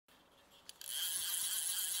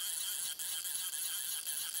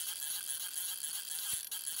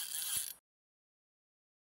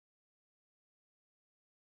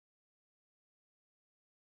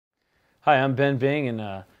Hi, I'm Byng, and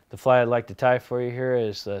the fly I'd like to tie for you here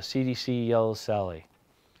is the CDC Yellow Sally.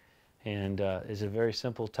 And it's a very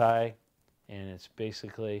simple tie, and it's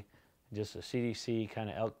basically just a CDC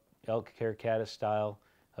kind of elk hair caddis style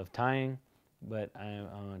of tying, but I'm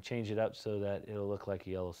going to change it up so that it'll look like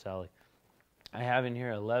a Yellow Sally. I have in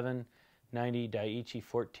here 1190 Daiichi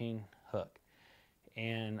 14 hook.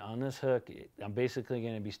 And on this hook, I'm basically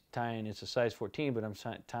going to be tying, it's a size 14, but I'm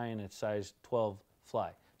tying a size 12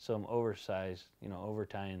 fly. So I'm oversized, over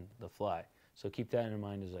tying the fly. So keep that in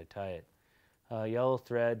mind as I tie it. Yellow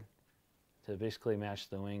thread to basically match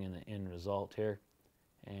the wing and the end result here.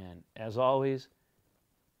 And as always,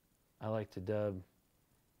 I like to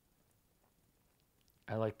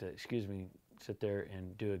sit there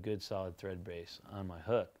and do a good solid thread base on my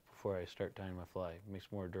hook before I start tying my fly. It makes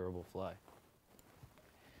a more durable fly.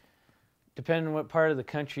 Depending on what part of the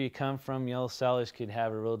country you come from, Yellow Sallies could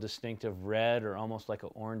have a real distinctive red or almost like an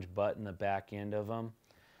orange butt in the back end of them.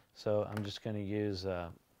 So I'm just going to use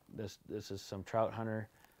this is some Trout Hunter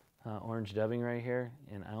orange dubbing right here,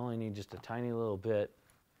 and I only need just a tiny little bit.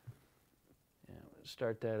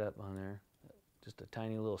 Start that up on there, just a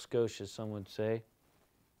tiny little skosh, as some would say.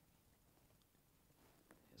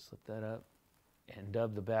 Slip that up and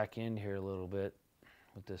dub the back end here a little bit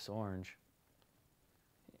with this orange.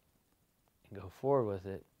 Go forward with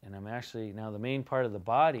it, and I'm actually, now the main part of the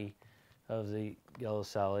body of the Yellow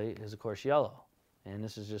Sally is of course yellow, and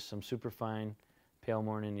this is just some super fine pale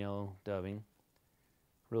morning yellow dubbing.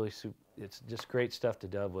 It's just great stuff to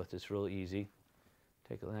dub with. It's real easy.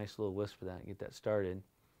 Take a nice little wisp of that and get that started.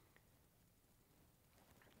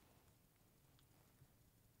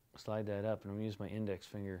 Slide that up, and I'm going to use my index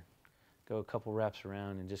finger, go a couple wraps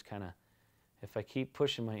around, and just kind of, if I keep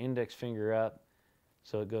pushing my index finger up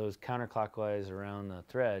so it goes counterclockwise around the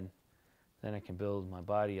thread, then I can build my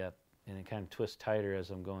body up, and it kind of twists tighter as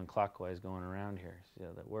I'm going clockwise going around here. See how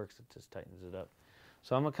that works? It just tightens it up.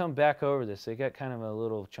 So I'm going to come back over this. They got kind of a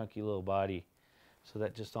little chunky little body, so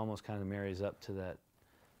that just almost kind of marries up to that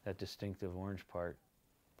distinctive orange part.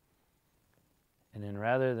 And then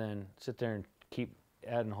rather than sit there and keep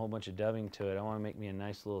adding a whole bunch of dubbing to it, I want to make me a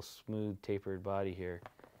nice little smooth tapered body here.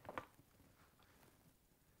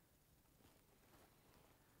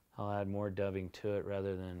 I'll add more dubbing to it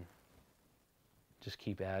rather than just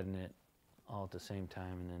keep adding it all at the same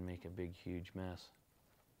time and then make a big huge mess.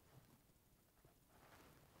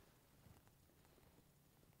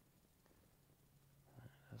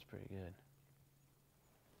 That's pretty good.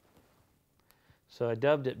 So I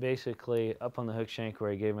dubbed it basically up on the hook shank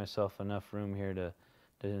where I gave myself enough room here to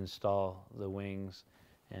install the wings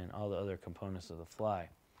and all the other components of the fly.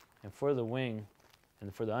 And for the wing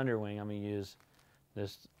and for the underwing, I'm going to use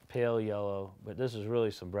this pale yellow, but this is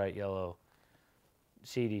really some bright yellow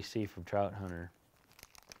CDC from Trout Hunter.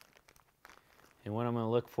 And what I'm going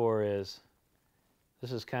to look for is,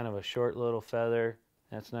 this is kind of a short little feather.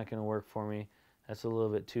 That's not going to work for me. That's a little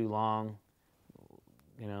bit too long,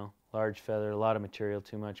 large feather, a lot of material,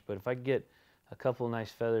 too much. But if I get a couple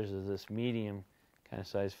nice feathers of this medium kind of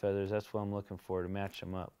size feathers, that's what I'm looking for to match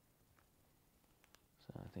them up.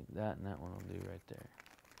 So I think that and that one will do right there.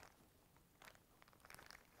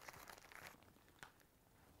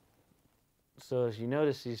 So as you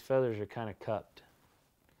notice, these feathers are kind of cupped.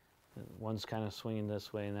 One's kind of swinging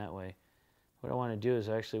this way and that way. What I want to do is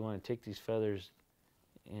I actually want to take these feathers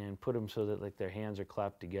and put them so that like their hands are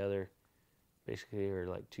clapped together, basically, or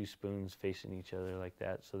like two spoons facing each other like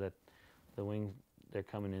that, so that the wings, they're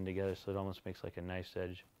coming in together, so it almost makes like a nice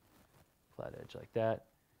edge, flat edge like that.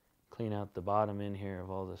 Clean out the bottom in here of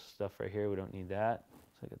all this stuff right here. We don't need that.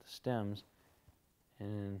 So I got the stems,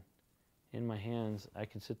 and in my hands, I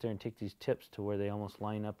can sit there and take these tips to where they almost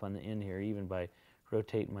line up on the end here, even by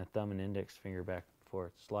rotating my thumb and index finger back and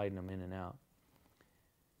forth, sliding them in and out.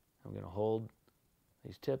 I'm going to hold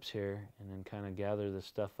these tips here and then kind of gather this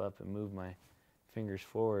stuff up and move my fingers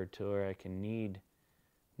forward to where I can knead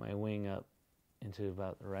my wing up into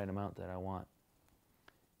about the right amount that I want.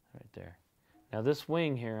 Right there. Now this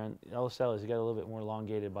wing here on Yellow Sally's got a little bit more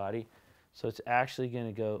elongated body, so it's actually going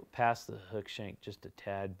to go past the hook shank just a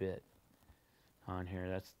tad bit on here.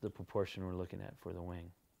 That's the proportion we're looking at for the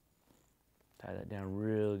wing. Tie that down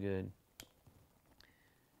real good.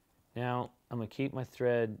 Now I'm going to keep my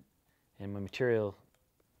thread and my material,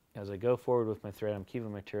 as I go forward with my thread, I'm keeping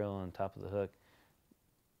my material on top of the hook,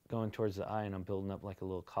 going towards the eye, and I'm building up like a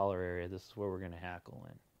little collar area. This is where we're going to hackle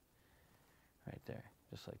in. Right there,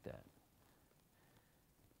 just like that.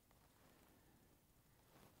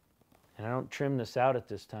 And I don't trim this out at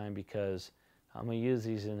this time because I'm going to use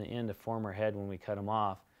these in the end to form our head when we cut them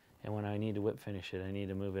off. And when I need to whip finish it, I need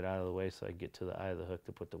to move it out of the way so I get to the eye of the hook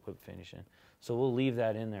to put the whip finish in. So we'll leave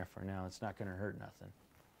that in there for now. It's not going to hurt nothing.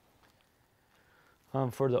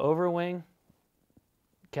 For the overwing,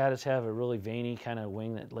 caddis have a really veiny kind of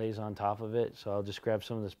wing that lays on top of it. So I'll just grab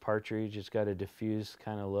some of this partridge. It's got a diffuse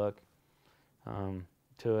kind of look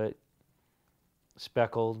to it.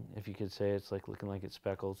 Speckled, if you could say. It's like looking like it's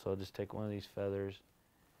speckled. So I'll just take one of these feathers,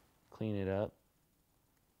 clean it up.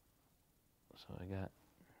 So I got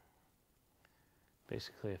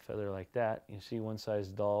basically a feather like that. You see one side's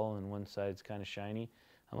dull and one side's kind of shiny.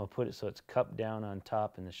 I'm going to put it so it's cupped down on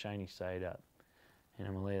top and the shiny side up. And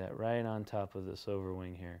I'm going to lay that right on top of this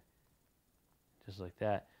overwing here. Just like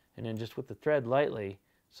that. And then just with the thread lightly,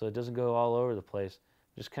 so it doesn't go all over the place,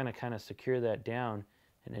 just kind of secure that down.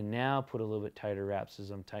 And then now put a little bit tighter wraps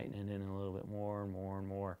as I'm tightening it in a little bit more and more and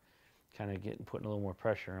more. Kind of putting a little more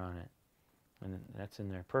pressure on it. And that's in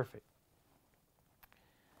there perfect.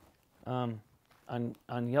 On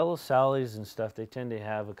yellow sallies and stuff, they tend to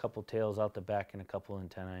have a couple tails out the back and a couple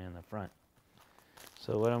antennae in the front.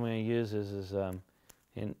 So what I'm going to use is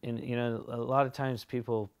you know, a lot of times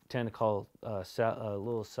people tend to call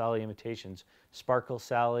little sally imitations sparkle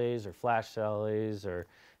sallies or flash sallies or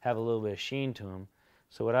have a little bit of sheen to them.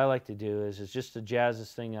 So what I like to do is just to jazz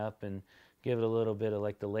this thing up and give it a little bit of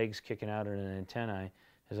like the legs kicking out in an antennae,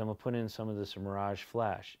 is I'm going to put in some of this Mirage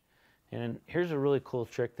Flash. And here's a really cool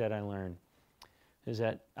trick that I learned, is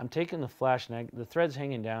that I'm taking the flash and the thread's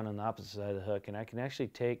hanging down on the opposite side of the hook, and I can actually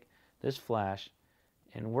take this flash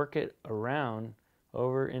and work it around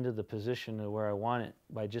over into the position of where I want it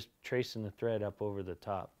by just tracing the thread up over the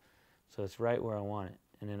top. So it's right where I want it,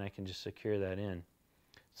 and then I can just secure that in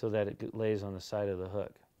so that it lays on the side of the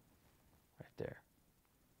hook, right there.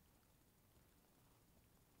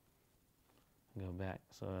 Go back,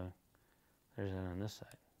 so there's it on this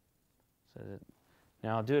side. So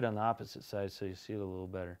now I'll do it on the opposite side so you see it a little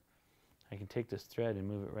better. I can take this thread and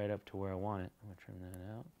move it right up to where I want it. I'm going to trim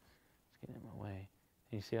that out. It's getting in my way.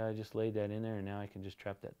 And you see how I just laid that in there, and now I can just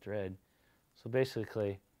trap that thread. So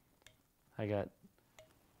basically, I got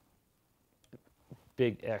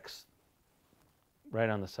big X right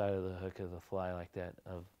on the side of the hook of the fly like that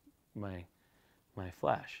of my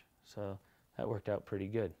flash. So that worked out pretty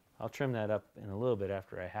good. I'll trim that up in a little bit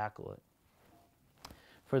after I hackle it.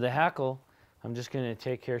 For the hackle, I'm just going to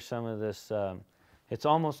take here some of this, it's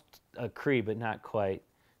almost a Cree, but not quite.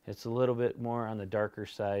 It's a little bit more on the darker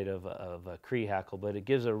side of a Cree hackle, but it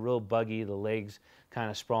gives a real buggy, the legs kind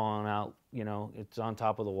of sprawling out, you know, it's on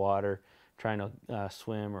top of the water, trying to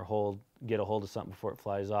swim or get a hold of something before it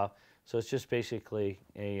flies off. So it's just basically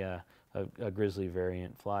a grizzly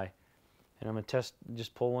variant fly. And I'm going to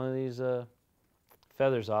just pull one of these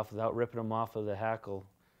feathers off without ripping them off of the hackle,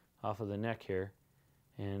 off of the neck here.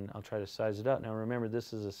 And I'll try to size it up. Now remember,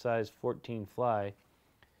 this is a size 14 fly.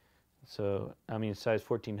 So, I mean size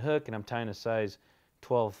 14 hook, and I'm tying a size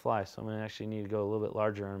 12 fly. So I'm going to actually need to go a little bit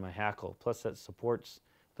larger on my hackle. Plus that supports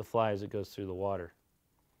the fly as it goes through the water.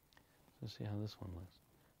 Let's see how this one looks.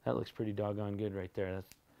 That looks pretty doggone good right there.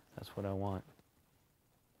 That's what I want.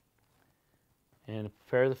 And to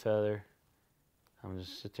prepare the feather, I'm going to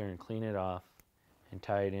just sit there and clean it off and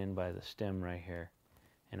tie it in by the stem right here.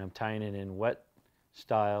 And I'm tying it in wet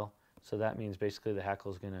style, so that means basically the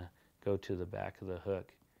hackle is going to go to the back of the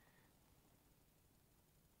hook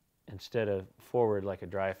instead of forward like a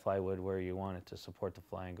dry fly would, where you want it to support the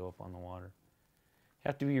fly and go up on the water. You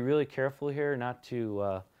have to be really careful here not to,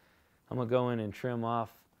 I'm going to go in and trim off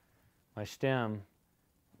my stem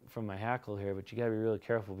from my hackle here, but you got to be really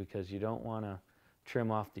careful because you don't want to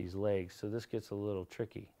trim off these legs, so this gets a little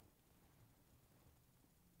tricky.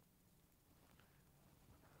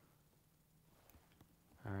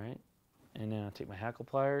 All right, and then I'll take my hackle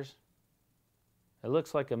pliers. It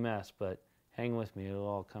looks like a mess, but hang with me, it'll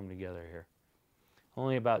all come together here.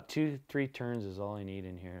 Only about 2-3 turns is all I need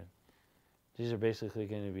in here. These are basically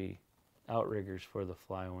going to be outriggers for the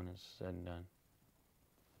fly when it's said and done.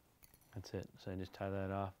 That's it. So I just tie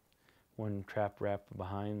that off. One trap wrap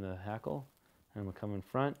behind the hackle, and I'm going to come in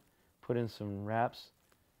front, put in some wraps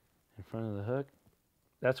in front of the hook.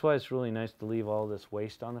 That's why it's really nice to leave all this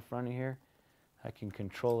waste on the front of here. I can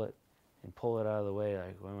control it and pull it out of the way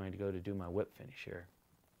like when I go to do my whip finish here.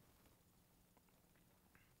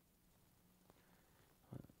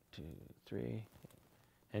 1, 2, 3.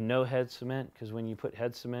 And no head cement, because when you put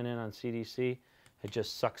head cement in on CDC, it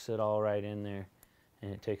just sucks it all right in there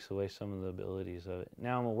and it takes away some of the abilities of it.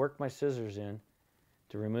 Now I'm going to work my scissors in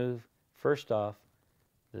to remove, first off,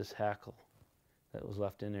 this hackle that was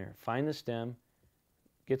left in there. Find the stem,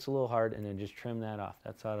 gets a little hard, and then just trim that off.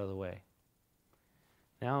 That's out of the way.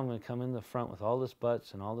 Now I'm going to come in the front with all this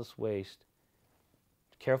butts and all this waste.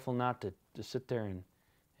 Careful not to sit there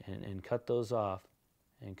and cut those off,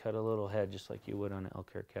 and cut a little head just like you would on an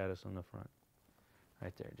elk hair caddis on the front.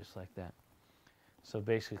 Right there, just like that. So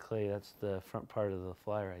basically that's the front part of the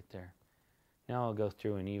fly right there. Now I'll go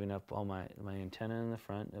through and even up all my antenna in the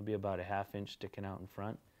front. It'll be about a 1/2 inch sticking out in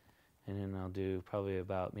front. And then I'll do probably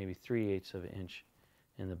about maybe 3/8 of an inch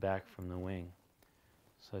in the back from the wing.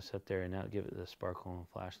 So I sit there and that'll give it the sparkle and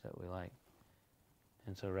flash that we like.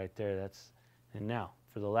 And so right there, and now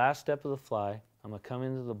for the last step of the fly, I'm going to come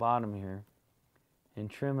into the bottom here and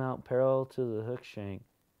trim out parallel to the hook shank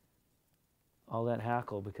all that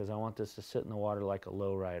hackle, because I want this to sit in the water like a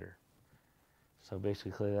low rider. So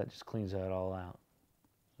basically that just cleans that all out.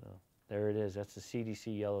 So there it is. That's the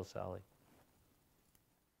CDC yellow Sally.